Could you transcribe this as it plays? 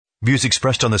Views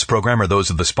expressed on this program are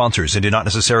those of the sponsors and do not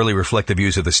necessarily reflect the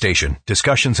views of the station.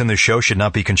 Discussions in this show should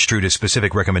not be construed as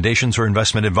specific recommendations or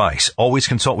investment advice. Always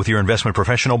consult with your investment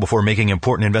professional before making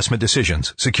important investment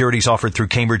decisions. Securities offered through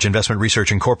Cambridge Investment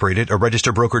Research Incorporated, a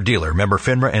registered broker-dealer, member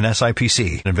FINRA and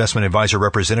SIPC. Investment advisor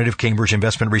representative, Cambridge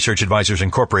Investment Research Advisors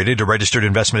Incorporated, a registered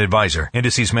investment advisor.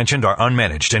 Indices mentioned are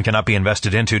unmanaged and cannot be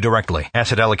invested into directly.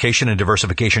 Asset allocation and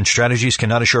diversification strategies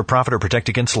cannot assure profit or protect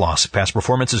against loss. Past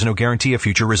performance is no guarantee of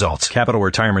future results. Capital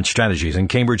Retirement Strategies and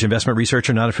Cambridge Investment Research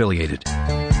are not affiliated.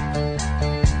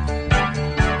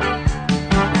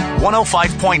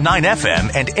 105.9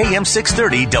 FM and AM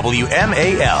 630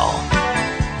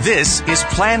 WMAL. This is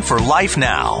Plan for Life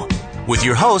Now with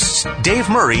your hosts Dave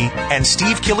Murray and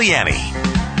Steve Kiliani.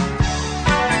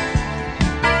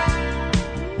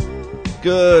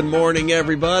 Good morning,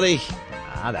 everybody.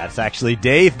 That's actually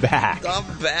Dave back.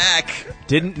 I'm back.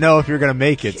 Didn't know if you were going to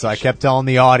make it, so I kept telling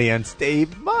the audience,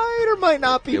 Dave might or might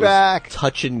not be back.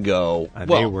 Touch and go. And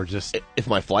well, they were just... if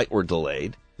my flight were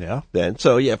delayed, yeah. Then,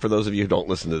 so yeah, for those of you who don't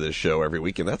listen to this show every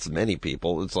week, and that's many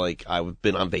people, it's like I've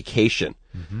been on vacation.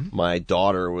 Mm-hmm. My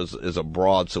daughter is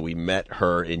abroad, so we met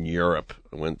her in Europe.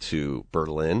 I went to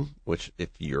Berlin, which if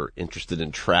you're interested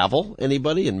in travel,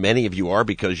 anybody, and many of you are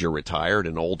because you're retired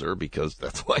and older, because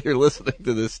that's why you're listening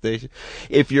to this station.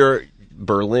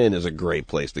 Berlin is a great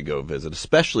place to go visit,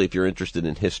 especially if you're interested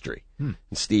in history. And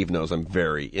Steve knows I'm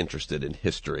very interested in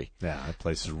history. Yeah, that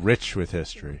place is rich with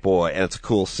history. Boy, and it's a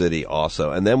cool city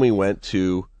also. And then we went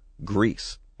to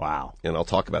Greece. Wow. And I'll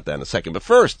talk about that in a second. But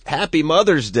first, happy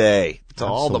Mother's Day to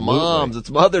all the moms.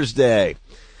 It's Mother's Day.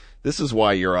 This is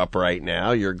why you're up right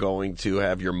now. You're going to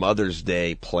have your Mother's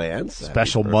Day plans.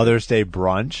 Special Mother's Day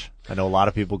brunch. I know a lot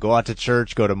of people go out to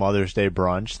church, go to Mother's Day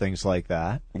brunch, things like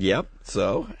that. Yep.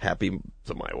 So happy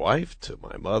to my wife, to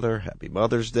my mother. Happy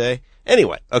Mother's Day.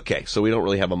 Anyway, okay, so we don't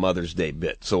really have a Mother's Day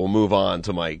bit. So we'll move on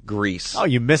to my Greece. Oh,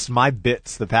 you missed my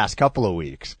bits the past couple of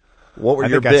weeks. What were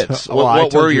your bits?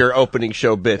 What were your opening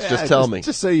show bits? Just tell me.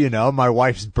 Just so you know, my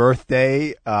wife's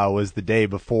birthday was the day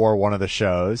before one of the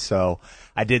shows, so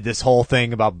I did this whole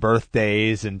thing about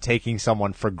birthdays and taking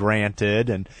someone for granted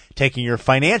and taking your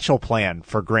financial plan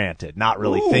for granted, not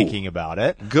really thinking about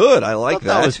it. Good, I like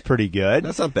that. That was pretty good.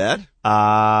 That's not bad.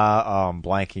 I'm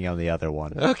blanking on the other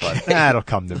one. Okay. But that'll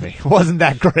come to me. Wasn't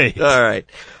that great? All right.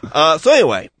 So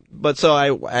anyway, so I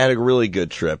had a really good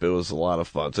trip. It was a lot of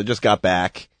fun. So I just got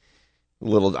back.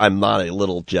 I'm not a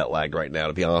little jet lagged right now,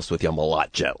 to be honest with you. I'm a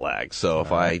lot jet lagged. So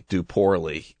if I do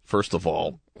poorly, first of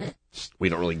all, we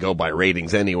don't really go by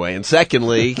ratings anyway. And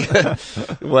secondly,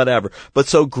 whatever. But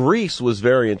so Greece was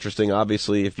very interesting.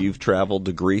 Obviously, if you've traveled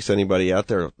to Greece, anybody out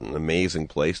there, an amazing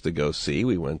place to go see.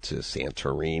 We went to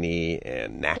Santorini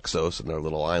and Naxos and their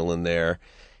little island there.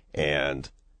 And,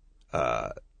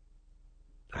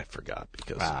 I forgot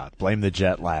because blame the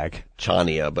jet lag.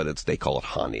 Chania, but they call it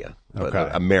Hania. But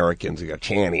okay. Americans, you got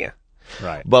Chania.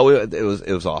 Right. But it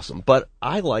was awesome. But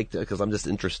I liked it because I'm just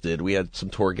interested. We had some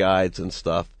tour guides and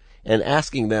stuff, and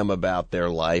asking them about their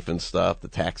life and stuff. The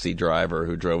taxi driver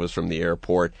who drove us from the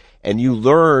airport, and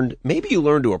maybe you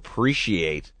learned to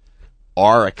appreciate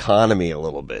our economy a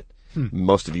little bit.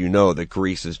 Most of you know that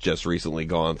Greece has just recently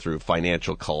gone through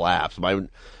financial collapse.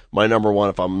 My number one,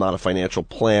 if I'm not a financial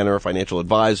planner, a financial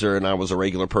advisor, and I was a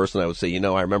regular person, I would say,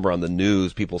 I remember on the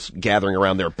news, people gathering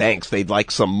around their banks, they'd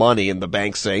like some money, and the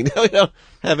bank's saying, no, we don't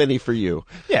have any for you.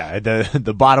 Yeah,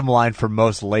 the bottom line for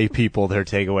most lay people, their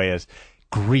takeaway is,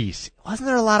 Greece, wasn't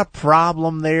there a lot of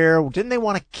problem there? Didn't they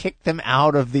want to kick them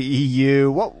out of the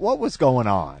EU? What was going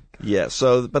on? Yeah,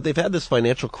 but they've had this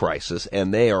financial crisis,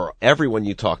 and everyone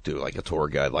you talk to, like a tour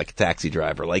guide, like a taxi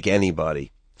driver, like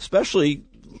anybody, especially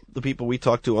the people we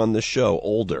talk to on this show,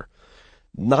 older,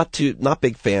 not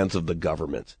big fans of the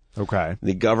government. Okay.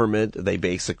 The government, they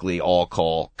basically all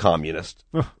call communist.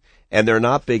 And they're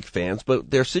not big fans, but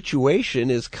their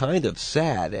situation is kind of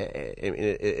sad.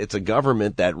 It's a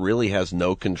government that really has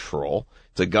no control.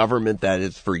 It's a government that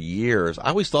is for years. I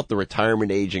always thought the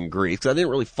retirement age in Greece, 'cause I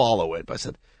didn't really follow it, but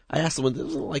I asked them, wasn't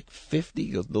it like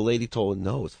 50? The lady told me,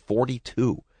 no, it's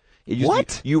 42.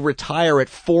 What? You retire at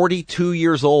 42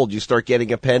 years old, you start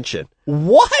getting a pension.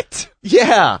 What?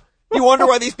 Yeah. You wonder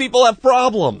why these people have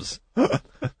problems.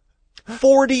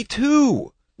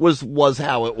 42 was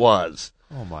how it was.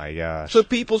 Oh my gosh. So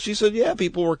she said,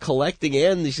 people were collecting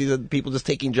in. She said people just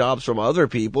taking jobs from other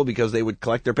people because they would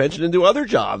collect their pension and do other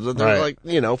jobs. And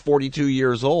they're 42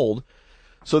 years old.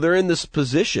 So they're in this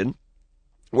position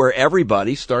where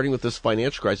everybody, starting with this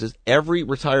financial crisis, every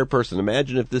retired person,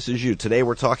 imagine if this is you. Today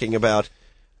we're talking about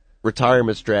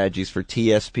retirement strategies for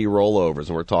TSP rollovers,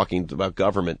 and we're talking about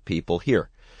government people here.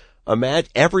 Imagine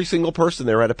every single person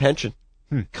there had a pension.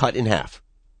 cut in half.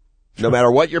 No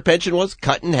matter what your pension was,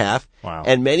 cut in half. Wow.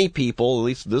 And many people, at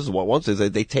least this is what one says,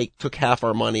 they took half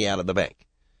our money out of the bank.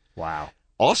 Wow.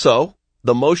 Also,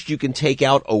 the most you can take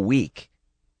out a week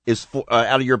is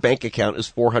out of your bank account is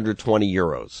 420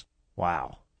 euros.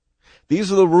 Wow.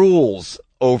 These are the rules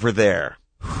over there.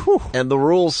 Whew. And the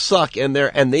rules suck. And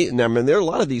there are a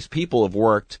lot of these people have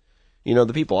worked,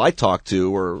 the people I talked to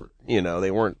were,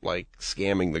 they weren't like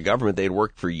scamming the government. They'd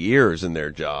worked for years in their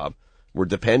job. Were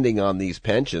depending on these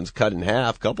pensions cut in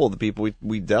half. A couple of the people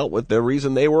we dealt with, the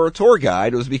reason they were a tour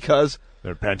guide was because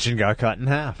their pension got cut in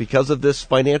half. Because of this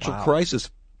financial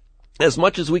crisis. As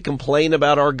much as we complain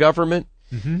about our government,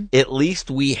 at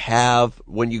least we have,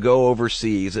 when you go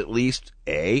overseas, at least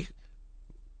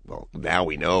well, now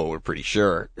we know, we're pretty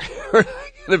sure, we're not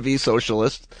going to be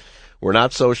socialists. We're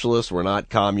not socialists. We're not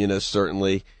communists,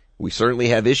 certainly. We certainly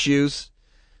have issues.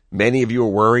 Many of you are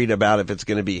worried about if it's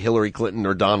going to be Hillary Clinton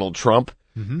or Donald Trump,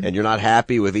 and you're not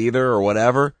happy with either or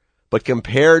whatever. But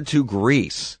compared to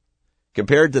Greece,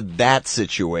 compared to that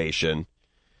situation,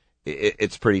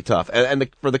 it's pretty tough. And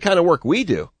for the kind of work we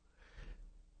do,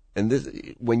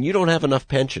 and when you don't have enough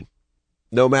pension,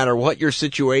 no matter what your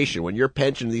situation, when your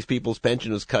pension, these people's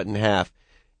pension is cut in half,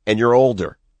 and you're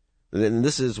older, and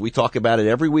we talk about it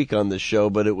every week on this show,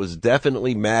 but it was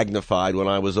definitely magnified when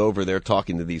I was over there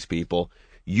talking to these people.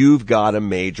 You've got a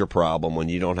major problem when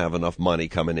you don't have enough money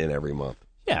coming in every month.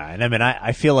 Yeah, and I mean,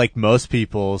 I feel like most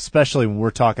people, especially when we're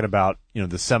talking about,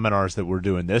 the seminars that we're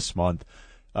doing this month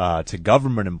to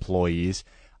government employees,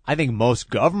 I think most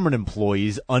government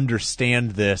employees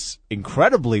understand this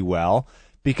incredibly well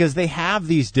because they have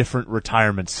these different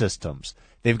retirement systems.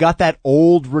 They've got that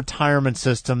old retirement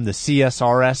system, the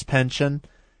CSRS pension,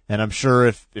 and I'm sure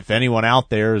if anyone out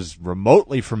there is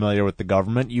remotely familiar with the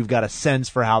government, you've got a sense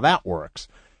for how that works.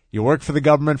 You work for the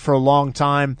government for a long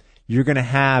time, you're going to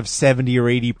have 70 or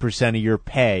 80% of your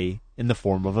pay in the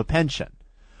form of a pension.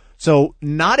 So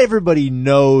not everybody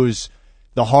knows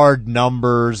the hard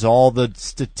numbers, all the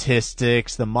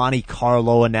statistics, the Monte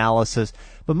Carlo analysis,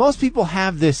 but most people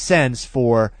have this sense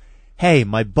for, hey,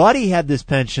 my buddy had this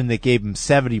pension that gave him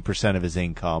 70% of his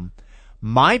income.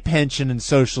 My pension and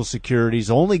Social Security is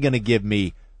only going to give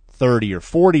me 30 or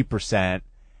 40%.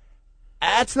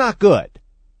 That's not good.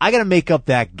 I got to make up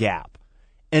that gap.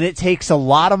 And it takes a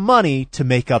lot of money to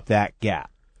make up that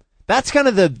gap. That's kind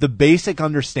of the basic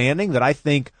understanding that I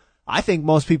think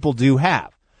most people do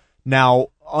have. Now,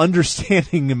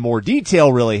 understanding in more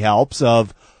detail really helps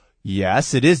of,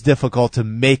 yes, it is difficult to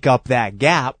make up that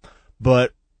gap,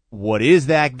 but what is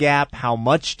that gap? How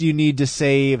much do you need to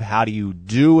save? How do you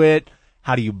do it?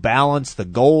 How do you balance the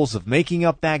goals of making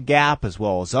up that gap as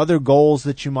well as other goals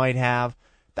that you might have?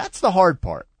 That's the hard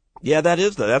part. Yeah,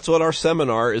 that's what our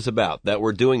seminar is about, that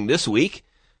we're doing this week.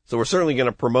 So we're certainly going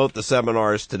to promote the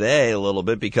seminars today a little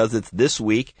bit because it's this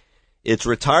week. It's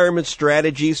retirement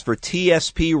strategies for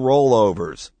TSP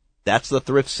rollovers. That's the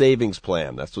thrift savings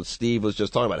plan. That's what Steve was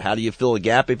just talking about. How do you fill a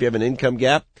gap if you have an income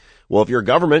gap? Well, if you're a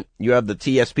government, you have the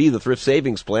TSP, the thrift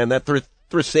savings plan. That thrift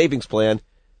savings plan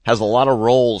has a lot of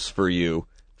roles for you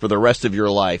for the rest of your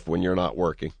life when you're not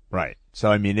working. Right.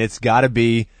 So, I mean, it's got to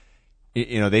be,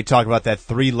 they talk about that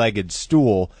three-legged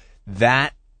stool.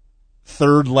 That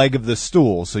third leg of the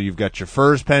stool, so you've got your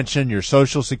FERS pension, your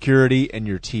Social Security, and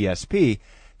your TSP.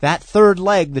 That third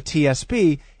leg, the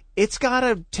TSP, it's got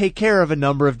to take care of a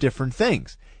number of different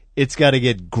things. It's got to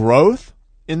get growth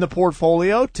in the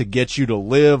portfolio to get you to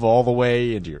live all the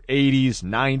way into your 80s,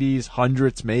 90s,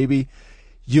 hundreds maybe.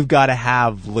 You've got to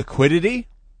have liquidity,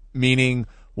 meaning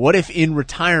what if in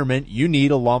retirement you need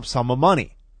a lump sum of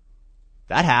money?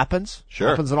 That happens. Sure.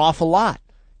 Happens an awful lot.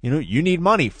 You need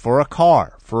money for a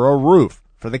car, for a roof,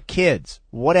 for the kids,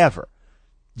 whatever.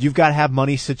 You've got to have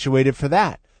money situated for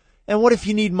that. And what if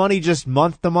you need money just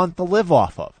month to month to live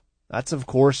off of? That's, of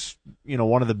course,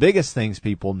 one of the biggest things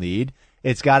people need.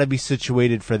 It's got to be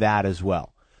situated for that as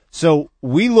well. So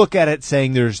we look at it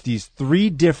saying there's these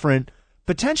three different,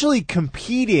 potentially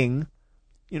competing,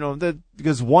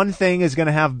 because one thing is going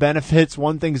to have benefits,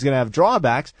 one thing is going to have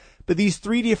drawbacks, but these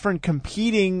three different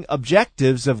competing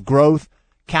objectives of growth,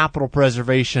 capital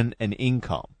preservation, and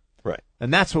income. Right.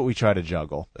 And that's what we try to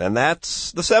juggle. And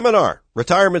that's the seminar.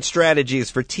 Retirement Strategies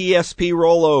for TSP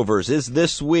Rollovers is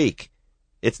this week.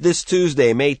 It's this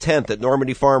Tuesday, May 10th at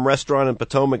Normandy Farm Restaurant in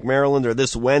Potomac, Maryland, or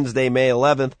this Wednesday, May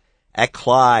 11th at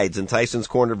Clyde's in Tysons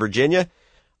Corner, Virginia.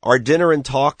 Our dinner and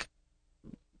talk,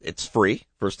 it's free,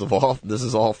 first of all. This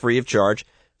is all free of charge.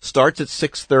 Starts at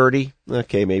 6:30.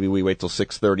 Okay, maybe we wait till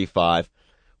 6:35.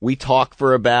 We talk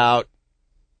for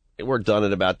we're done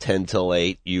at about 10 till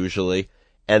 8 usually.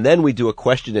 And then we do a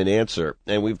question and answer.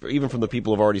 And we've, even from the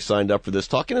people who have already signed up for this,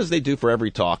 talking as they do for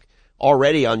every talk,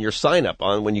 already on your sign up,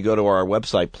 on when you go to our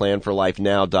website,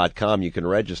 planforlifenow.com, you can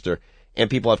register, and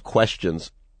people have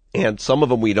questions. And some of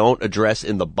them we don't address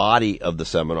in the body of the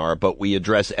seminar, but we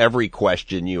address every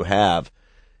question you have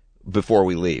before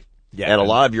we leave. Yeah. And a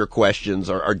lot of your questions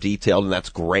are detailed, and that's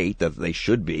great, that they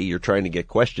should be. You're trying to get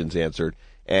questions answered.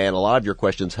 And a lot of your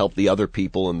questions help the other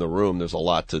people in the room. There's a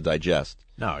lot to digest.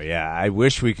 No, yeah, I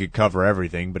wish we could cover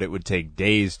everything, but it would take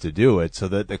days to do it. So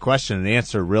that the question and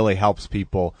answer really helps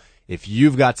people. If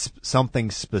you've got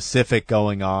something specific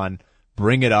going on,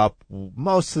 bring it up.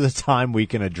 Most of the time we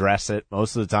can address it.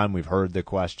 Most of the time we've heard the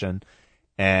question.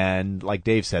 And like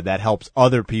Dave said, that helps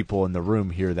other people in the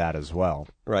room hear that as well.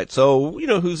 Right. So,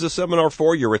 who's the seminar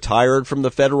for? You're retired from the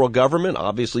federal government.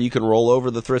 Obviously, you can roll over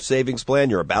the thrift savings plan.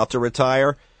 You're about to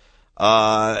retire.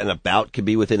 And about could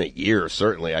be within a year,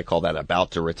 certainly. I call that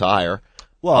about to retire.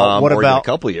 Well, what or about a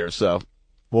couple of years? So,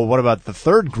 well, what about the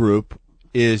third group?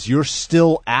 Is you're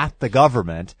still at the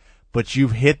government, but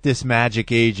you've hit this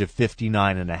magic age of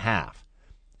 59 and a half.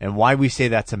 And why we say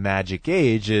that's a magic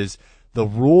age is the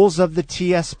rules of the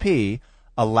TSP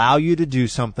allow you to do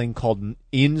something called an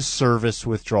in-service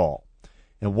withdrawal.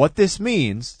 And what this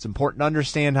means, it's important to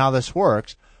understand how this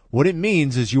works. What it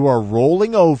means is you are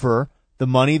rolling over the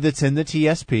money that's in the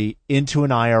TSP into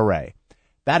an IRA.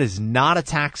 That is not a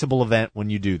taxable event when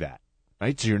you do that.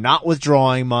 Right? So you're not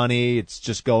withdrawing money. It's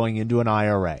just going into an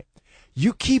IRA.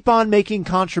 You keep on making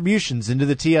contributions into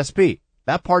the TSP.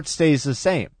 That part stays the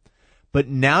same. But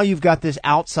now you've got this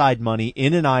outside money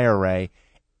in an IRA,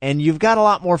 and you've got a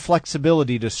lot more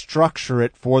flexibility to structure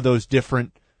it for those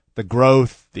different, the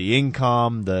growth, the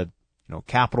income, the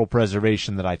capital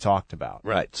preservation that I talked about.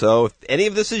 Right. So if any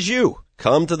of this is you,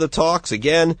 come to the talks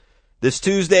again. This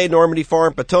Tuesday, Normandy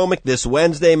Farm, Potomac. This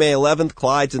Wednesday, May 11th,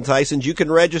 Clydes and Tysons. You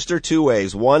can register two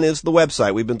ways. One is the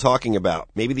website we've been talking about.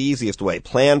 Maybe the easiest way,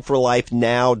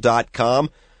 planforlifenow.com.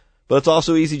 But it's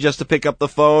also easy just to pick up the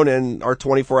phone and our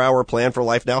 24-hour Plan for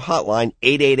Life Now hotline,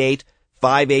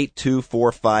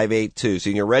 888-582-4582. So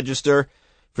you can register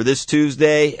for this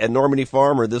Tuesday at Normandy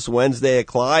Farm or this Wednesday at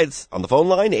Clydes on the phone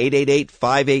line,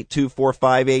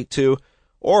 888-582-4582,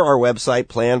 or our website,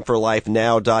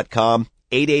 planforlifenow.com.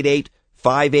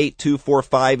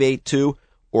 888-582-4582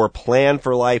 or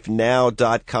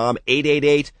planforlifenow.com,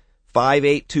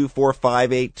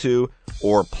 888-582-4582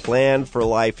 or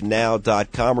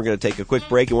planforlifenow.com. We're going to take a quick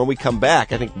break, and when we come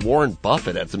back, I think Warren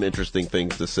Buffett had some interesting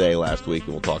things to say last week,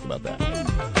 and we'll talk about that.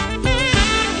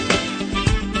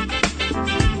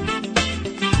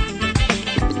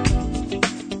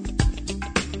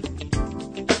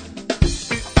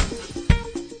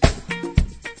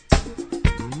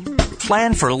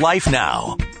 Plan for Life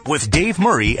Now with Dave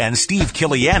Murray and Steve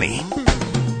Kiliani.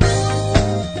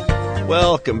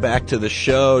 Welcome back to the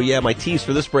show. Yeah, my tease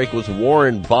for this break was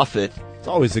Warren Buffett. It's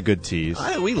always a good tease.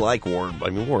 We like Warren.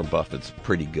 Warren Buffett's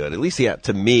pretty good. At least,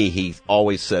 to me, he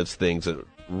always says things that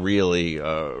really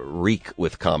reek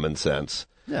with common sense.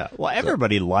 Yeah. Well,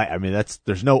 everybody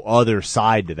there's no other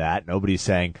side to that. Nobody's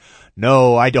saying,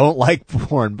 no, I don't like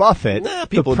Warren Buffett.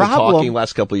 People have been talking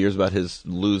last couple of years about his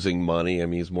losing money.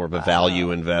 He's more of a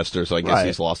value investor, so I guess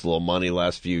he's lost a little money the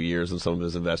last few years in some of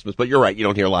his investments. But you're right, you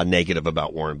don't hear a lot of negative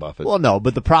about Warren Buffett. Well, no,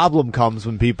 but the problem comes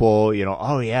when people,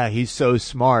 oh yeah, he's so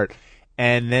smart.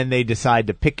 And then they decide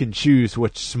to pick and choose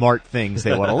which smart things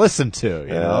they want to listen to.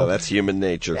 That's human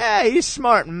nature. Yeah, he's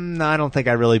smart. I don't think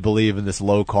I really believe in this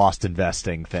low-cost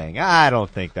investing thing. I don't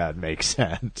think that makes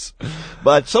sense.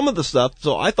 But some of the stuff,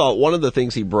 so I thought one of the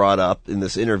things he brought up in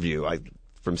this interview,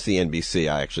 from CNBC,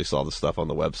 I actually saw the stuff on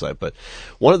the website, but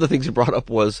one of the things he brought up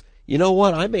was, you know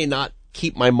what, I may not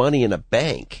keep my money in a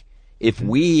bank if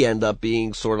we end up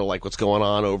being sort of like what's going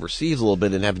on overseas a little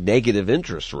bit and have negative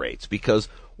interest rates, because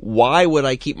why would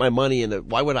I keep my money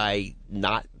why would I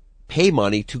not pay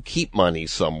money to keep money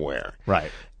somewhere? Right.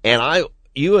 And I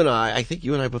think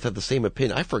you and I both have the same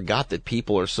opinion. I forgot that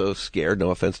people are so scared,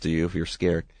 no offense to you if you're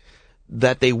scared,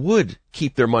 that they would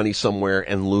keep their money somewhere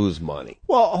and lose money.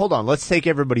 Well, hold on. Let's take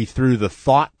everybody through the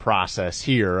thought process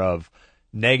here of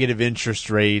negative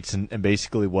interest rates and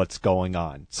basically what's going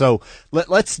on. So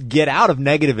let's get out of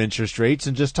negative interest rates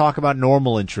and just talk about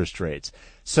normal interest rates.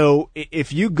 So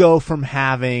if you go from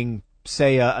having,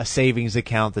 say, a savings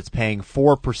account that's paying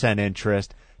 4%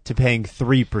 interest to paying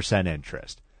 3%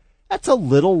 interest, that's a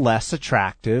little less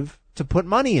attractive to put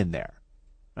money in there,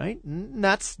 right? And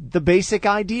that's the basic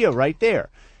idea right there.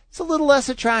 It's a little less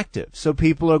attractive. So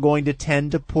people are going to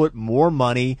tend to put more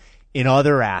money in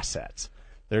other assets.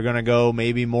 They're going to go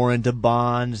maybe more into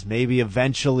bonds, maybe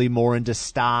eventually more into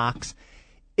stocks.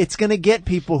 it's going to get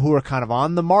people who are kind of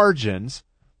on the margins,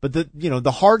 but the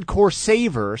hardcore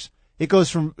savers, it goes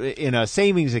from, in a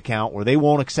savings account where they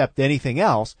won't accept anything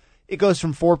else, it goes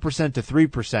from 4% to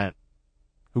 3%.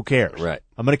 Who cares? Right.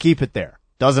 I'm going to keep it there.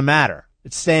 Doesn't matter.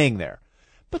 It's staying there.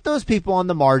 But those people on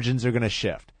the margins are going to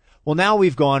shift. Well, now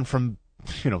we've gone from,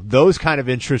 those kind of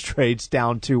interest rates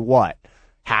down to what?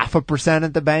 0.5%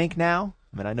 at the bank now?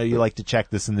 I mean, I know you like to check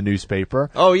this in the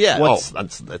newspaper. Oh, yeah.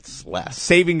 That's less.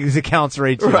 Savings accounts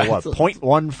rates, right. What,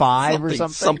 0.15 or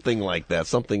something? Something like that.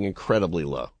 Something incredibly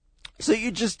low. So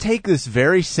you just take this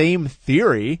very same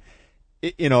theory,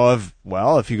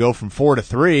 if you go from 4 to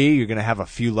 3, you're going to have a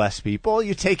few less people.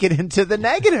 You take it into the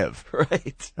negative.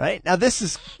 Right? Now, this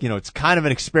is, it's kind of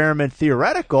an experiment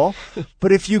theoretical,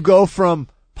 but if you go from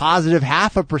positive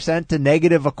 0.5% to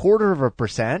negative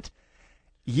 0.25%,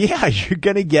 yeah, you're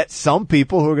going to get some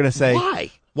people who are going to say, why?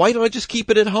 Why don't I just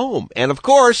keep it at home? And of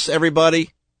course,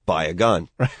 everybody, buy a gun.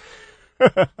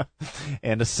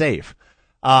 And a safe.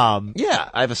 Yeah,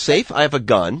 I have a safe, I have a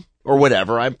gun, or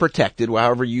whatever. I'm protected,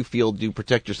 however you feel to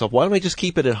protect yourself. Why don't I just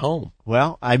keep it at home?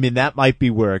 Well, I mean, that might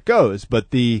be where it goes, but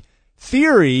the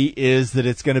theory is that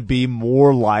it's going to be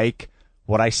more like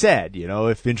what I said.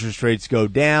 If interest rates go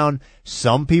down,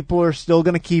 some people are still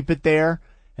going to keep it there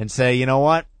and say, you know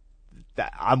what?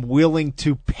 I'm willing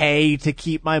to pay to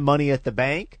keep my money at the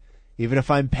bank, even if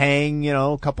I'm paying,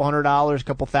 a couple $100,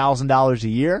 $2,000 a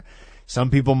year. Some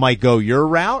people might go your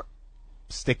route,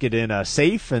 stick it in a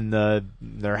safe in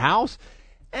their house,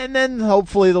 and then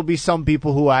hopefully there'll be some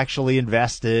people who actually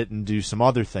invest it and do some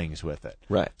other things with it.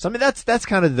 Right. So I mean that's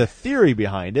kind of the theory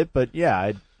behind it, but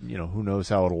yeah, who knows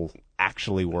how it'll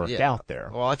actually work out there.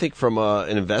 Well, I think from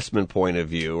an investment point of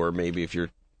view, or maybe if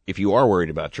you are worried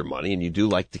about your money and you do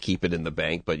like to keep it in the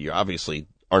bank, but you obviously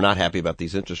are not happy about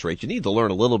these interest rates, you need to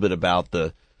learn a little bit about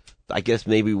I guess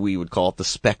maybe we would call it the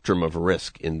spectrum of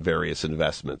risk in various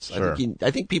investments. Sure.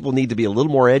 I think people need to be a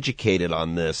little more educated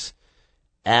on this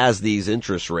as these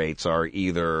interest rates are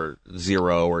either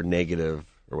zero or negative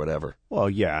or whatever. Well,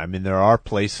 yeah, I mean, there are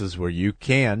places where you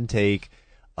can take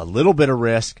a little bit of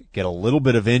risk, get a little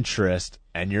bit of interest,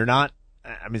 and you're not,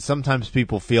 I mean, sometimes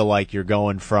people feel like you're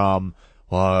going from,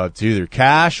 well, it's either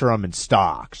cash or I'm in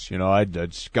stocks. I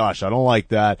don't like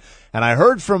that. And I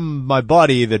heard from my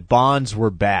buddy that bonds were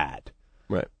bad.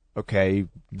 Right. Okay.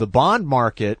 The bond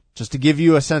market, just to give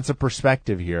you a sense of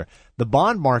perspective here, the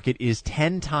bond market is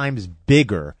 10 times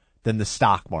bigger than the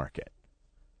stock market.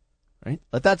 Right?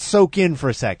 Let that soak in for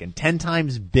a second. 10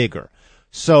 times bigger.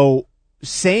 So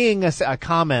saying a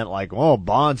comment like, oh,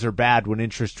 bonds are bad when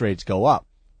interest rates go up.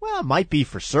 Well, it might be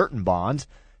for certain bonds.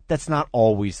 That's not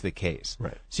always the case.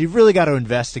 Right. So you've really got to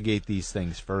investigate these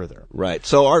things further. Right.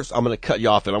 So I'm going to cut you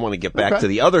off, and I want to get back to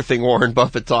the other thing Warren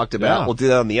Buffett talked about. Yeah. We'll do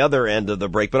that on the other end of the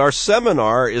break. But our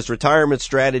seminar is Retirement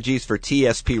Strategies for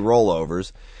TSP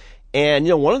Rollovers. And,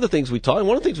 one of the things one of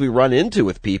the things we run into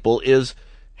with people is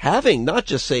having not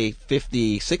just, say,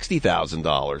 $50,000,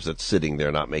 $60,000 that's sitting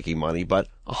there not making money, but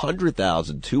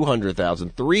 $100,000,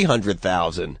 $200,000,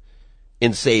 $300,000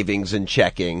 in savings and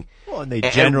checking. Well, and they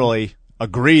generally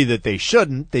agree that they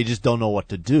shouldn't. They just don't know what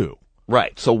to do.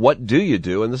 Right. So what do you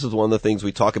do? And this is one of the things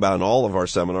we talk about in all of our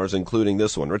seminars, including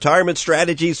this one. Retirement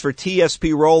Strategies for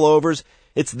TSP Rollovers.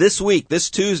 It's this week,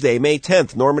 this Tuesday, May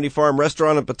 10th, Normandy Farm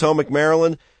Restaurant in Potomac,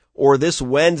 Maryland, or this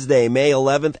Wednesday, May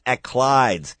 11th at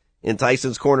Clyde's in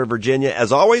Tysons Corner, Virginia.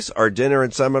 As always, our dinner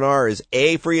and seminar is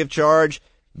A, free of charge,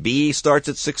 B, starts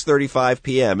at 6:35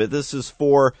 p.m. This is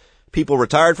for people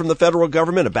retired from the federal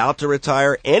government, about to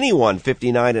retire, anyone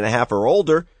 59 and a half or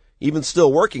older, even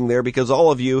still working there, because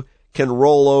all of you can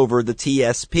roll over the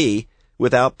TSP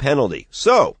without penalty.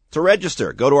 So, to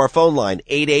register, go to our phone line,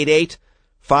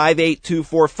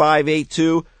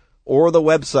 888-582-4582, or the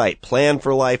website,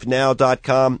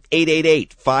 planforlifenow.com,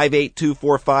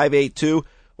 888-582-4582,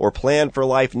 or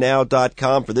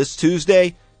planforlifenow.com. For this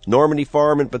Tuesday, Normandy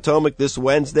Farm in Potomac, this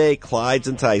Wednesday, Clyde's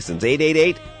and Tysons,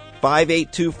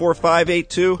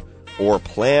 888-582-4582 or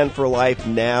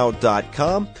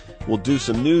planforlifenow.com. We'll do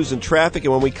some news and traffic,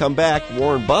 and when we come back,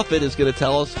 Warren Buffett is going to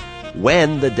tell us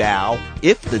when the Dow,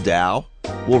 if the Dow,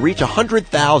 will reach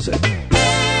 100,000.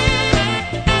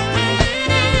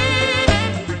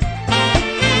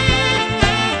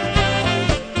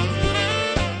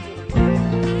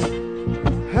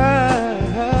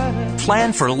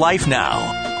 Plan for Life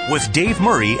Now with Dave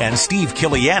Murray and Steve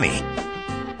Kiliani.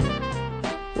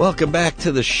 Welcome back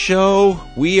to the show.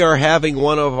 We are having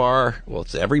one of our,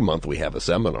 it's every month we have a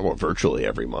seminar, virtually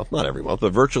every month, not every month,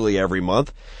 but virtually every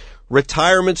month.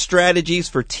 Retirement Strategies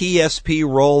for TSP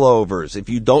Rollovers. If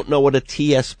you don't know what a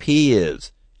TSP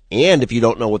is, and if you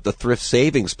don't know what the Thrift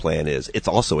Savings Plan is, it's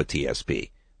also a TSP.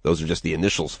 Those are just the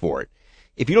initials for it.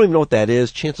 If you don't even know what that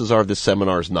is, chances are this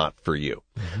seminar is not for you.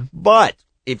 Mm-hmm. But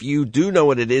if you do know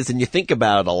what it is and you think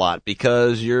about it a lot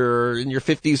because you're in your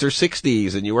 50s or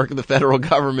 60s and you work in the federal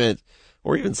government,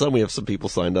 or even we have some people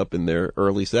signed up in their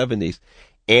early 70s,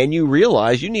 and you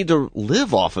realize you need to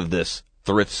live off of this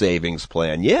thrift savings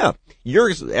plan. Yeah,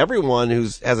 everyone who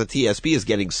has a TSP is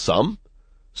getting some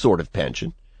sort of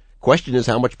pension. Question is,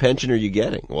 how much pension are you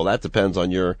getting? Well, that depends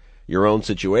on your own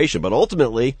situation, but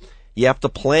ultimately, you have to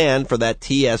plan for that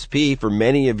TSP. For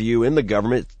many of you in the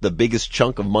government, it's the biggest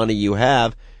chunk of money you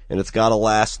have, and it's got to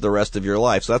last the rest of your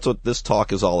life. So that's what this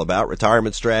talk is all about,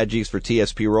 retirement strategies for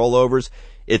TSP rollovers.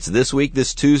 It's this week,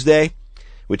 this Tuesday,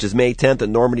 which is May 10th at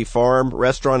Normandy Farm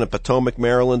Restaurant in Potomac,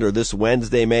 Maryland, or this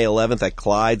Wednesday, May 11th at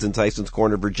Clyde's in Tysons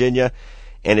Corner, Virginia.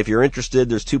 And if you're interested,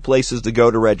 there's two places to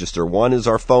go to register. One is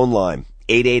our phone line,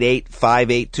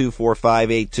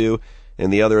 888-582-4582.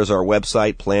 And the other is our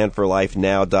website,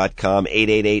 planforlifenow.com,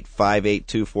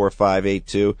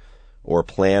 888-582-4582, or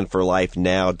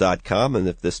planforlifenow.com. And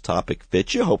if this topic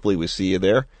fits you, hopefully we see you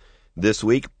there this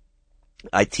week.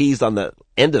 I teased on the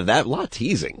end of that, a lot of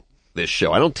teasing this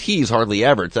show. I don't tease hardly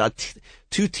ever. It's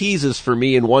two teases for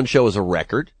me in one show is a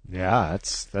record. Yeah,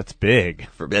 that's big.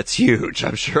 That's huge.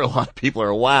 I'm sure a lot of people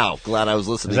are, wow, glad I was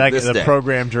listening to this the day.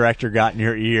 Program director got in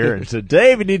your ear and said,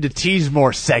 Dave, you need to tease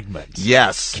more segments.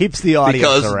 Yes. Keeps the audience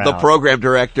because around. The program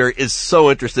director is so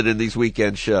interested in these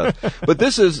weekend shows. But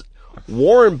this is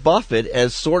Warren Buffett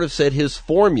has sort of said his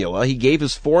formula. He gave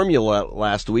his formula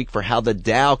last week for how the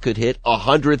Dow could hit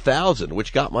 100,000,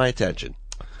 which got my attention.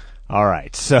 All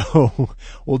right, so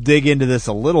we'll dig into this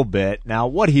a little bit. Now,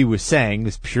 what he was saying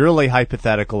is purely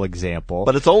hypothetical example.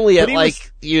 But it's only at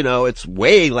it's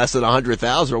way less than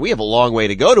 100,000, or we have a long way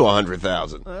to go to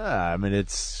 100,000. I mean,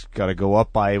 it's got to go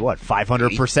up by,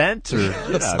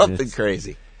 500%? Or something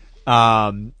crazy.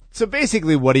 So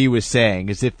basically what he was saying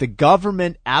is if the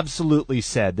government absolutely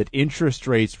said that interest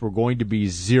rates were going to be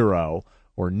zero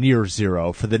or near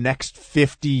zero for the next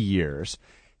 50 years,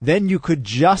 then you could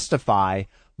justify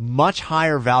much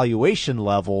higher valuation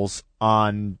levels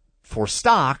for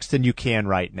stocks than you can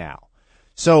right now.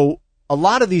 So a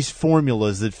lot of these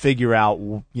formulas that figure out,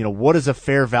 what is a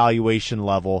fair valuation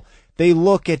level, they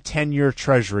look at 10-year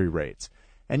treasury rates.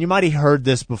 And you might have heard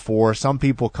this before, some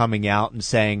people coming out and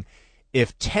saying,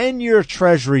 if 10-year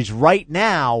treasuries right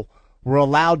now were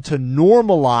allowed to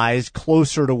normalize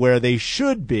closer to where they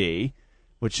should be,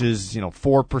 which is,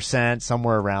 4%,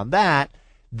 somewhere around that,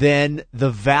 then the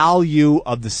value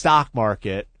of the stock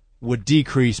market would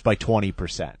decrease by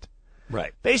 20%.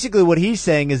 Right. Basically what he's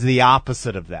saying is the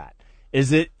opposite of that, is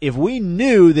that if we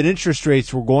knew that interest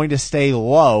rates were going to stay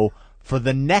low for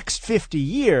the next 50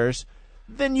 years,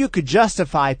 then you could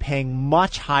justify paying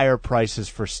much higher prices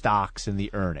for stocks in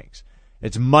the earnings.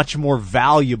 It's much more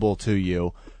valuable to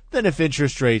you than if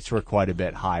interest rates were quite a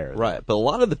bit higher. Right. But a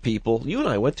lot of the people, you and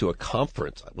I went to a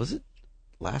conference, was it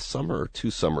last summer or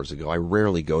 2 summers ago? I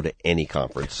rarely go to any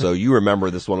conference. So you remember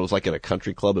this one. It was like at a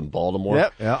country club in Baltimore.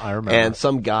 Yep, yeah, I remember. And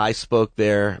some guy spoke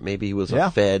there. Maybe he was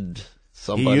a Fed,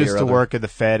 somebody. He used to work at the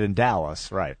Fed in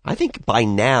Dallas, right. I think by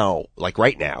now, like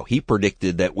right now, he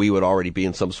predicted that we would already be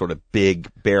in some sort of big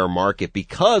bear market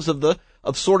because of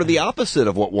sort of the opposite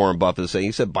of what Warren Buffett is saying.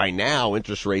 He said by now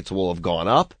interest rates will have gone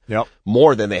up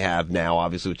more than they have now,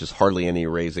 obviously, which is hardly any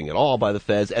raising at all by the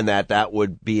Feds, and that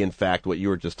would be, in fact, what you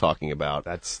were just talking about.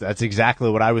 That's exactly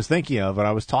what I was thinking of when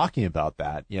I was talking about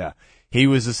that. Yeah. He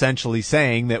was essentially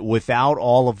saying that without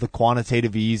all of the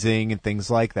quantitative easing and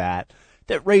things like that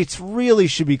rates really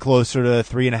should be closer to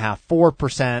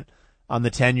 3.5-4% on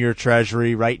the 10-year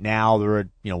Treasury. Right now, they're at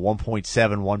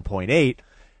 1.7,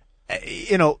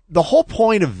 1.8. The whole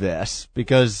point of this,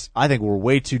 because I think we're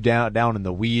way too down in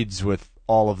the weeds with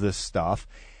all of this stuff,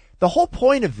 the whole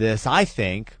point of this, I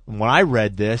think, when I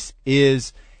read this,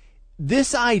 is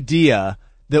this idea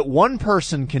that one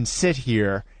person can sit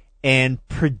here and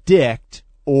predict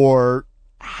or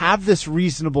have this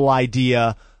reasonable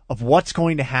idea of what's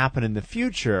going to happen in the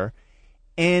future,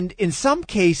 and in some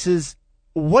cases,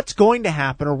 what's going to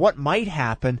happen or what might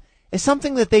happen is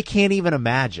something that they can't even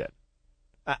imagine.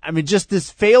 I mean, just this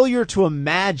failure to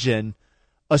imagine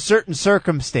a certain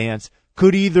circumstance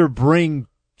could either bring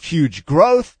huge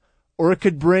growth or it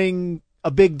could bring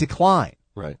a big decline.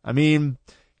 Right. I mean,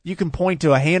 you can point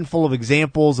to a handful of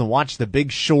examples and watch The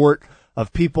Big Short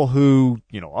of people who,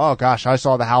 oh gosh, I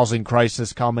saw the housing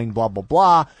crisis coming, blah, blah,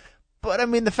 blah. But I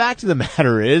mean, the fact of the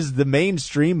matter is the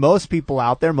mainstream, most people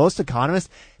out there, most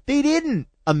economists, they didn't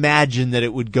imagine that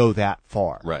it would go that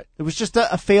far. Right. It was just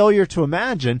a failure to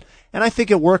imagine. And I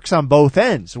think it works on both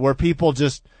ends where people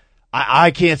just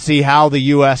I can't see how the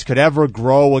U.S. could ever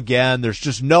grow again. There's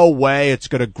just no way it's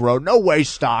going to grow. No way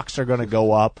stocks are going to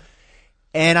go up.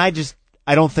 And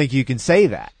I don't think you can say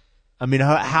that. I mean,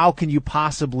 how can you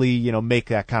possibly, make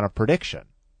that kind of prediction?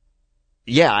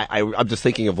 Yeah, I'm just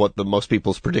thinking of what the most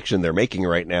people's prediction they're making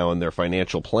right now in their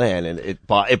financial plan, and it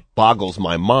boggles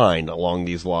my mind along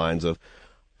these lines of,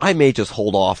 I may just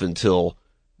hold off until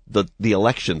the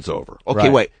election's over. Okay,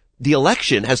 Right. Wait. The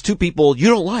election has two people you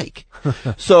don't like.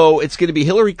 So it's going to be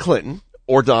Hillary Clinton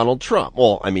or Donald Trump.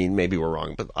 Well, I mean, maybe we're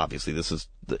wrong, but obviously this is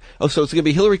so it's going to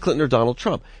be Hillary Clinton or Donald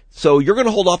Trump. So you're going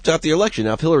to hold off to after the election.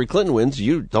 Now, if Hillary Clinton wins,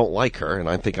 you don't like her, and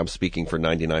I think I'm speaking for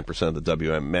 99% of the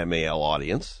WMAL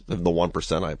audience. The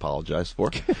 1% I apologize for.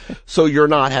 So you're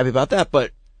not happy about that,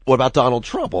 but what about Donald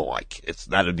Trump? Well,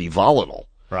 that'd be volatile.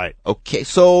 Right. Okay,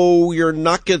 so you're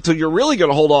really going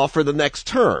to hold off for the next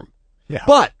term. Yeah.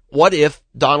 But what if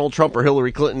Donald Trump or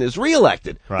Hillary Clinton is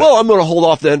reelected? Right. Well, I'm going to hold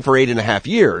off then for 8.5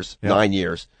 years, Yeah. 9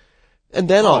 years, and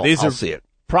then I'll see it.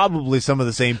 Probably some of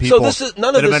the same people this is,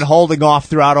 none that of have this, been holding off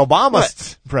throughout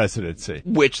Obama's presidency.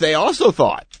 which they also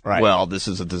thought, Right. well, this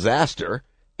is a disaster,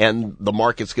 and the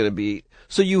market's going to be.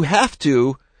 So you have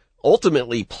to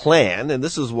ultimately plan, and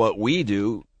this is what we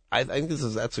do. I think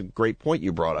that's a great point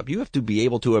you brought up. You have to be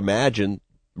able to imagine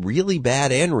really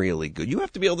bad and really good. You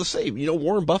have to be able to say,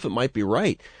 Warren Buffett might be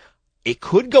right. It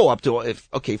could go up to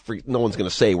no one's going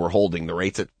to say we're holding the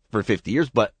rates for 50 years,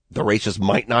 but the rates just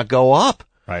might not go up.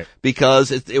 Right.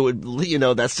 Because it would,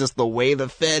 that's just the way the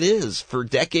Fed is for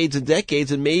decades and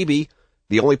decades. And maybe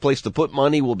the only place to put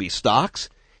money will be stocks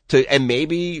and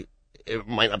maybe it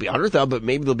might not be 100,000, but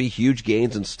maybe there'll be huge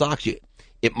gains in stocks.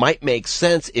 It might make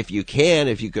sense if you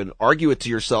could argue it to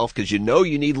yourself because you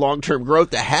need long-term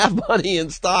growth to have money in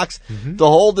stocks, to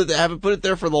hold it, to have it, put it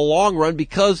there for the long run,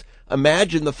 because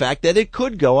imagine the fact that it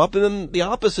could go up, and then the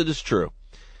opposite is true.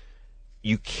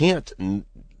 You can't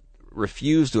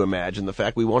refuse to imagine the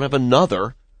fact we won't have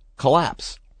another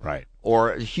collapse. Right.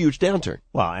 Or a huge downturn.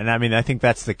 Well, and I mean, I think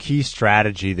that's the key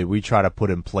strategy that we try to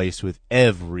put in place with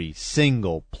every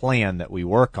single plan that we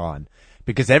work on,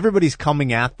 because everybody's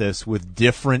coming at this with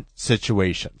different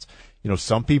situations.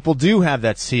 Some people do have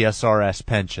that CSRS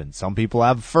pension. Some people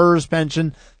have FERS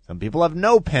pension. Some people have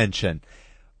no pension.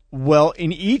 Well,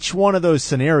 in each one of those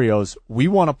scenarios, we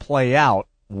want to play out,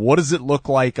 what does it look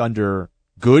like under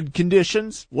good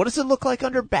conditions? What does it look like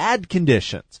under bad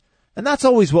conditions? And that's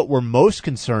always what we're most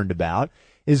concerned about,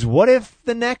 is what if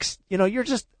the next, you're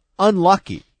just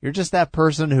unlucky. You're just that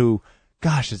person who,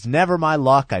 gosh, it's never my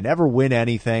luck. I never win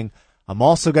anything. I'm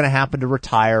also going to happen to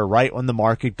retire right when the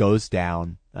market goes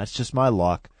down. That's just my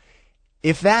luck.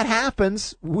 If that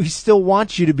happens, we still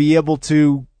want you to be able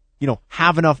to,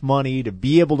 have enough money to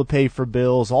be able to pay for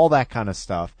bills, all that kind of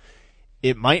stuff.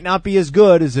 It might not be as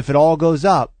good as if it all goes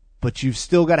up, but you've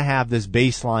still got to have this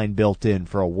baseline built in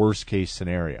for a worst case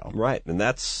scenario. Right. And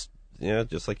that's,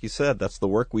 just like you said, that's the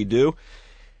work we do.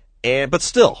 But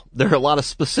still, there are a lot of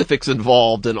specifics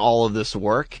involved in all of this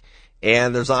work.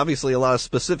 And there's obviously a lot of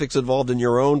specifics involved in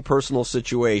your own personal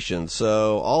situation.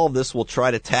 So all of this we'll try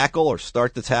to tackle or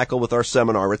start to tackle with our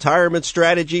seminar, Retirement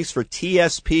Strategies for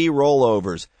TSP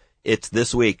Rollovers. It's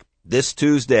this week, this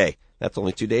Tuesday. That's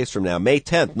only 2 days from now. May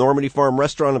 10th, Normandy Farm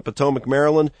Restaurant in Potomac,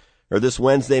 Maryland, or this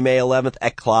Wednesday, May 11th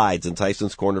at Clyde's in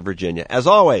Tysons Corner, Virginia. As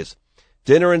always,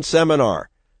 dinner and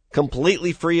seminar,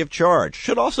 completely free of charge.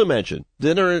 Should also mention,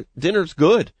 dinner's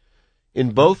good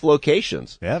in both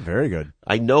locations. Yeah, very good.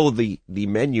 I know the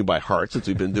menu by heart since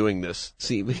we've been doing this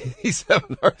CBD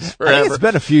seminars forever. I think it's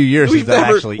been a few years since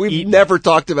I've actually We've eaten. never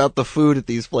talked about the food at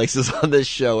these places on this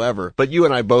show ever. But you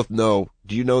and I both know.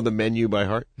 Do you know the menu by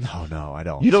heart? No, I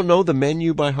don't. You don't know the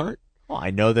menu by heart? Well, I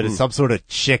know that it's some sort of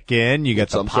chicken. You get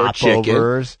the Some sort of chicken.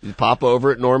 popovers. You pop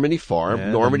over at Normandy Farm.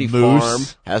 Yeah, Normandy the mousse. Farm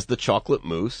has the chocolate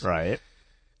mousse. Right.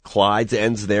 Clyde's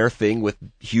ends their thing with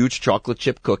huge chocolate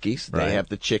chip cookies. Right. They have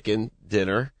the chicken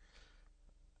dinner.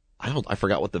 I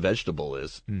forgot what the vegetable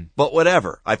is, but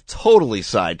whatever. I've totally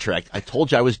sidetracked. I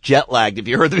told you I was jet lagged. If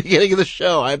you heard the beginning of the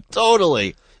show, I'm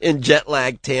totally in jet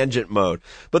lag tangent mode.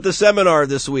 But the seminar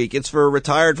this week, it's for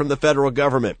retired from the federal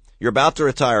government. You're about to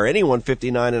retire, anyone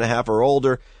 59 and a half or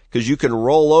older, because you can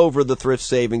roll over the thrift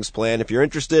savings plan. If you're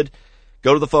interested,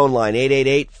 go to the phone line,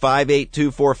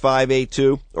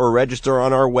 888-582-4582, or register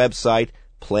on our website,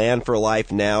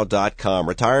 planforlifenow.com.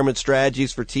 Retirement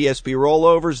strategies for TSP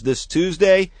rollovers this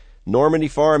Tuesday. Normandy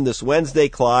Farm this Wednesday,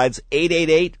 Clyde's,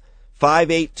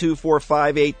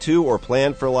 888-582-4582 or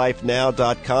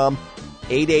planforlifenow.com,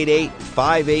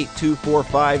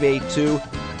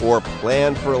 888-582-4582 or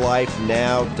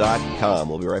planforlifenow.com.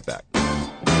 We'll be right back.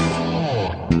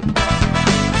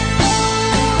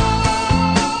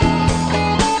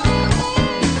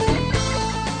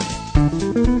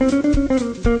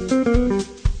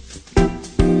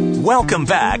 Welcome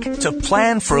back to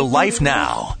Plan for Life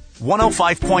Now.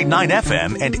 105.9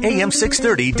 FM and AM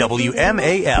 630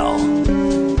 WMAL.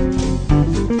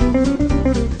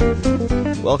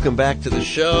 Welcome back to the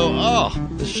show. Oh,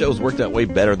 this show's worked out way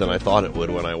better than I thought it would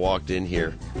when I walked in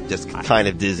here. Just kind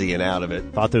of dizzy and out of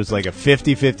it. Thought there was like a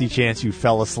 50-50 chance you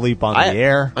fell asleep on the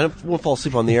air. I won't fall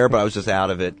asleep on the air, but I was just out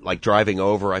of it. Like driving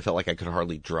over, I felt like I could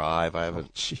hardly drive.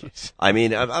 Jeez. I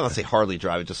mean, I don't say hardly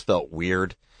drive. It just felt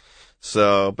weird.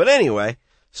 So, but anyway.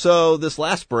 So this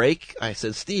last break, I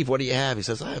said, Steve, what do you have? He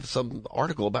says, I have some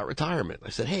article about retirement.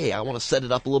 I said, hey, I want to set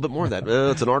it up a little bit more than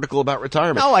that. It's an article about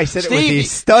retirement. No, I said Steve, it was a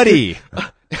study.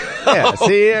 Yeah,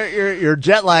 see, your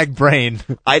jet lag brain.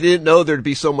 I didn't know there'd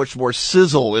be so much more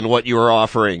sizzle in what you were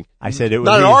offering. I said it was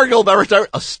not an article about retirement,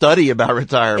 a study about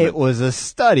retirement. It was a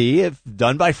study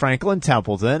done by Franklin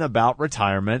Templeton about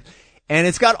retirement, and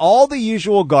it's got all the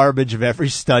usual garbage of every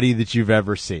study that you've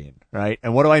ever seen, right?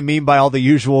 And what do I mean by all the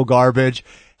usual garbage?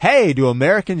 Hey, do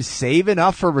Americans save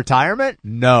enough for retirement?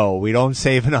 No, we don't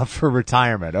save enough for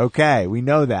retirement. Okay, we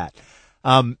know that.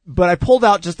 But I pulled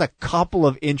out just a couple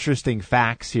of interesting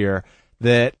facts here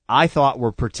that I thought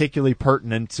were particularly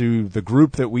pertinent to the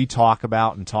group that we talk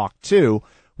about and talk to,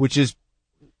 which is,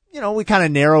 we kind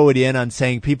of narrow it in on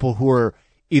saying people who are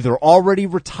either already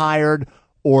retired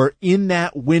or in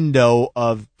that window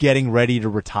of getting ready to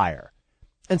retire.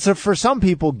 And so for some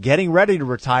people, getting ready to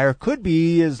retire could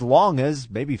be as long as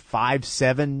maybe 5,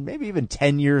 7, maybe even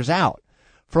 10 years out.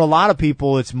 For a lot of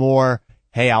people, it's more,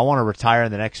 hey, I want to retire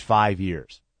in the next 5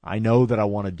 years. I know that I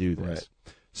want to do this.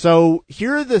 Right. So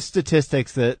here are the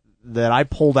statistics that I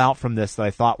pulled out from this that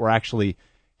I thought were actually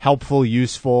helpful,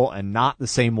 useful, and not the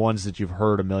same ones that you've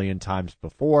heard a million times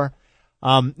before.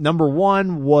 Number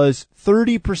one was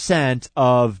 30%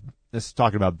 of, this is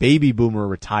talking about baby boomer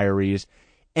retirees,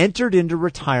 entered into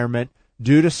retirement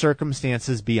due to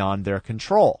circumstances beyond their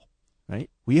control, right?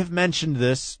 We have mentioned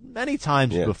this many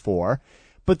times before,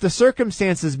 but the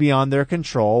circumstances beyond their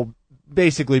control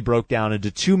basically broke down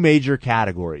into two major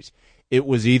categories. It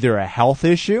was either a health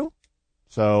issue,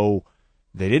 so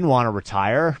they didn't want to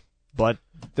retire, but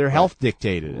their health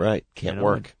dictated it. Right, can't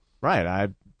work. Right, I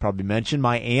probably mentioned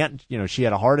my aunt, she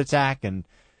had a heart attack and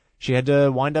she had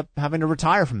to wind up having to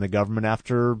retire from the government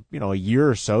after, a year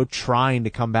or so trying to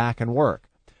come back and work.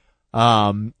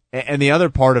 And the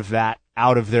other part of that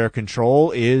out of their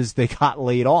control is they got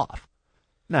laid off.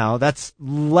 Now, that's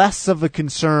less of a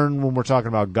concern when we're talking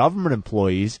about government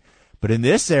employees, but in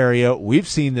this area, we've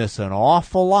seen this an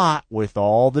awful lot with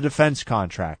all the defense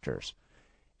contractors.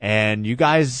 And you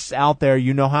guys out there,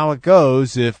 you know how it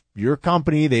goes. If your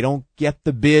company, they don't get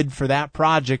the bid for that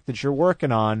project that you're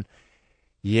working on,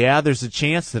 yeah, there's a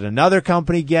chance that another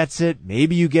company gets it.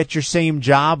 Maybe you get your same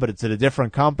job, but it's at a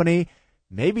different company.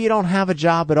 Maybe you don't have a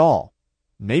job at all.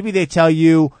 Maybe they tell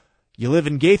you, you live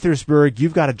in Gaithersburg,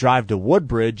 you've got to drive to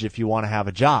Woodbridge if you want to have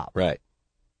a job. Right.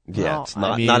 Yeah, well, it's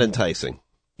not enticing.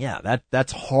 Yeah,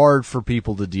 that's hard for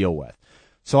people to deal with.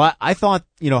 So I thought,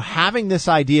 having this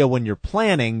idea when you're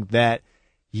planning that,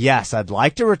 yes, I'd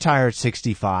like to retire at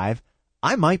 65,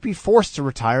 I might be forced to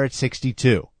retire at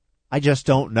 62. I just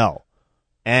don't know.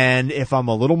 And if I'm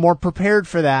a little more prepared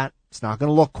for that, it's not going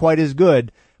to look quite as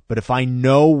good. But if I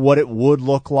know what it would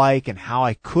look like and how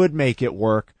I could make it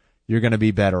work, you're going to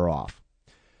be better off.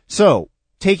 So,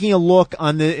 taking a look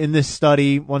in this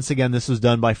study, once again, this was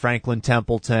done by Franklin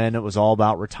Templeton. It was all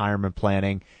about retirement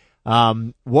planning.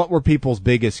 What were people's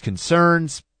biggest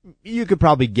concerns? You could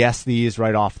probably guess these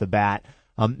right off the bat.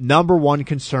 Number one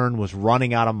concern was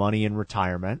running out of money in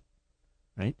retirement.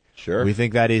 Right? Sure. We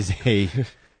think that is a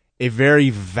very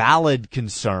valid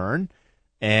concern.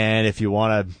 And if you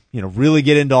want to, really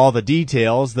get into all the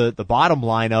details, the bottom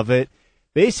line of it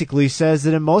basically says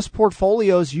that in most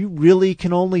portfolios, you really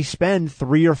can only spend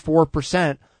 3 or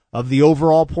 4% of the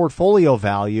overall portfolio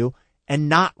value and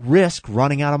not risk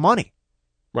running out of money.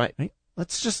 Right.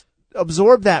 Let's just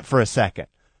absorb that for a second.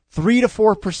 3 to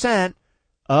 4%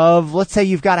 of, let's say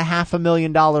you've got a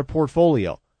 $500,000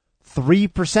 portfolio.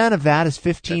 3% of that is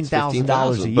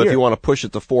 $15,000 a year. But if you want to push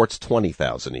it to 4, it's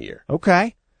 $20,000 a year.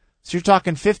 Okay. So you're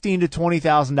talking $15,000 to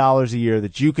 $20,000 a year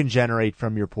that you can generate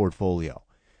from your portfolio.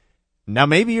 Now,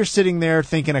 maybe you're sitting there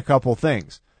thinking a couple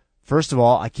things. First of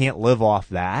all, I can't live off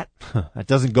that. That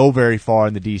doesn't go very far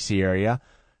in the D.C. area.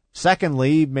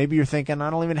 Secondly, maybe you're thinking, I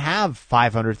don't even have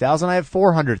 $500,000. I have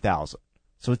 $400,000.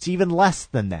 So it's even less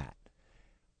than that.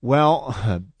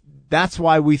 Well, that's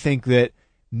why we think that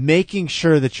making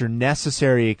sure that your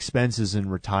necessary expenses in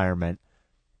retirement,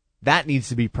 that needs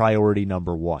to be priority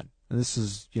number one. And this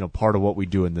is, part of what we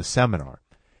do in the seminar.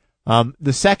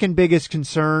 The second biggest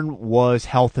concern was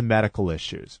health and medical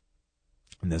issues.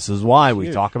 And this is why we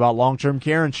talk about long-term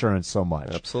care insurance so much.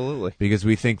 Absolutely. Because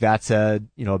we think that's a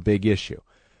big issue.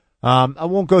 I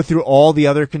won't go through all the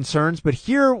other concerns, but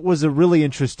here was a really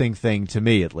interesting thing to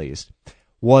me, at least,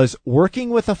 was working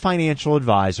with a financial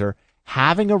advisor,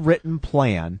 having a written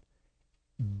plan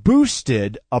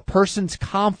boosted a person's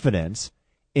confidence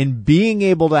in being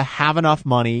able to have enough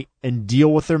money and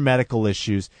deal with their medical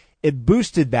issues. It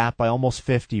boosted that by almost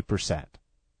 50%,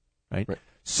 right?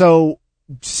 So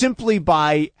simply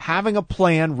by having a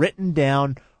plan written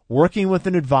down, working with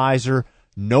an advisor,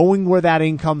 knowing where that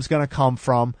income's going to come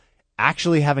from,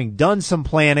 actually having done some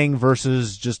planning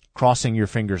versus just crossing your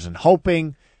fingers and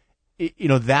hoping,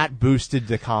 that boosted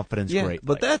the confidence greatly.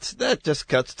 But that just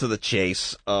cuts to the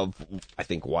chase of, I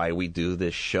think, why we do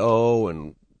this show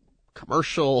and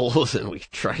commercials and we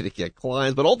try to get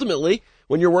clients. But ultimately,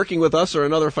 when you're working with us or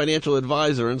another financial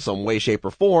advisor in some way, shape,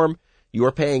 or form, you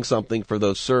are paying something for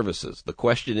those services. The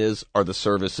question is, are the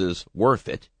services worth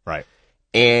it? Right.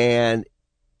 And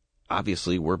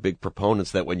obviously, we're big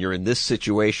proponents that when you're in this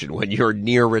situation, when you're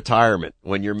near retirement,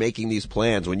 when you're making these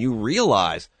plans, when you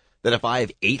realize that if I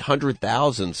have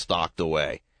 $800,000 stocked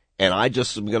away and I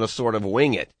just am going to sort of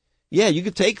wing it, yeah, you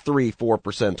could take 3-4%,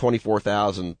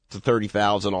 $24,000 to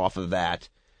 $30,000 off of that,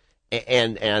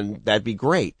 and that'd be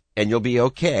great, and you'll be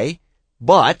okay.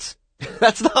 But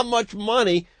that's not much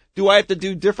money. Do I have to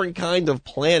do different kind of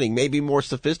planning, maybe more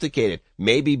sophisticated,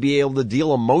 maybe be able to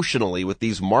deal emotionally with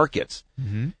these markets,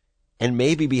 and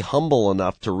maybe be humble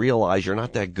enough to realize you're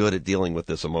not that good at dealing with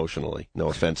this emotionally? No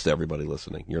offense to everybody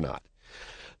listening. You're not.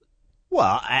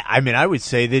 Well, I would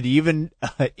say that even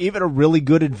a really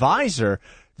good advisor,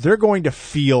 they're going to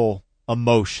feel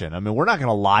emotion. We're not going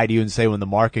to lie to you and say when the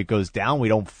market goes down, we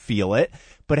don't feel it.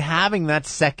 But having that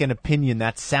second opinion,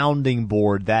 that sounding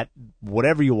board, that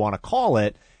whatever you want to call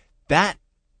it, that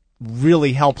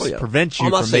really helps prevent you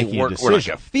from making a decision. We're not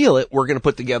going to feel it. We're going to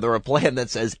put together a plan that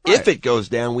says if it goes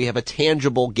down, we have a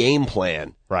tangible game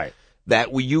plan. Right.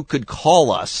 That you could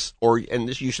call us,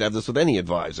 and you should have this with any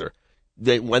advisor,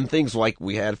 that when things like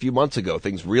we had a few months ago,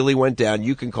 things really went down,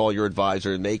 you can call your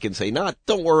advisor and they can say,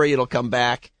 don't worry, it'll come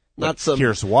back. Not some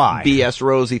here's why. BS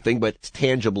rosy thing, but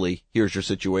tangibly, here's your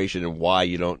situation and why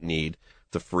you don't need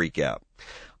to freak out.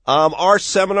 Our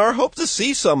seminar, hope to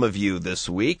see some of you this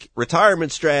week.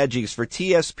 Retirement Strategies for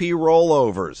TSP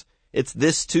Rollovers. It's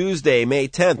this Tuesday, May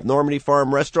 10th, Normandy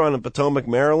Farm Restaurant in Potomac,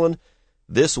 Maryland.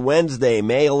 This Wednesday,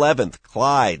 May 11th,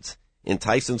 Clyde's in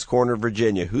Tyson's Corner,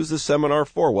 Virginia. Who's the seminar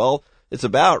for? Well, it's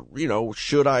about,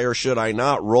 should I or should I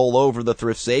not roll over the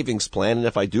thrift savings plan? And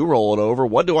if I do roll it over,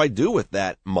 what do I do with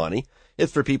that money?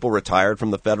 It's for people retired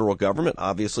from the federal government.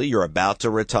 Obviously, you're about to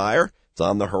retire. It's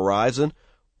on the horizon.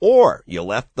 Or you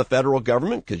left the federal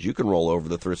government because you can roll over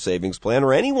the thrift savings plan,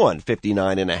 or anyone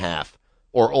 59 and a half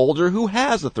or older who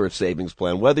has a thrift savings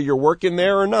plan, whether you're working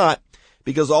there or not,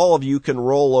 because all of you can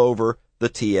roll over the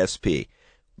TSP.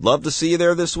 Love to see you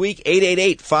there this week.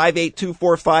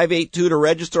 888-582-4582 to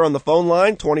register on the phone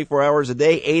line, 24 hours a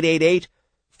day,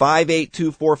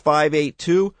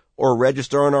 888-582-4582, or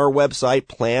register on our website,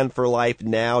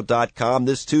 planforlifenow.com.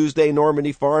 This Tuesday,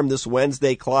 Normandy Farm. This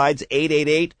Wednesday, Clyde's,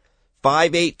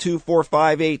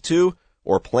 888-582-4582,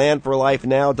 or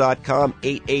planforlifenow.com,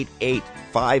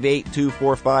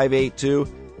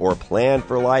 888-582-4582, or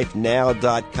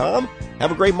planforlifenow.com.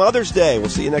 Have a great Mother's Day. We'll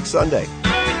see you next Sunday.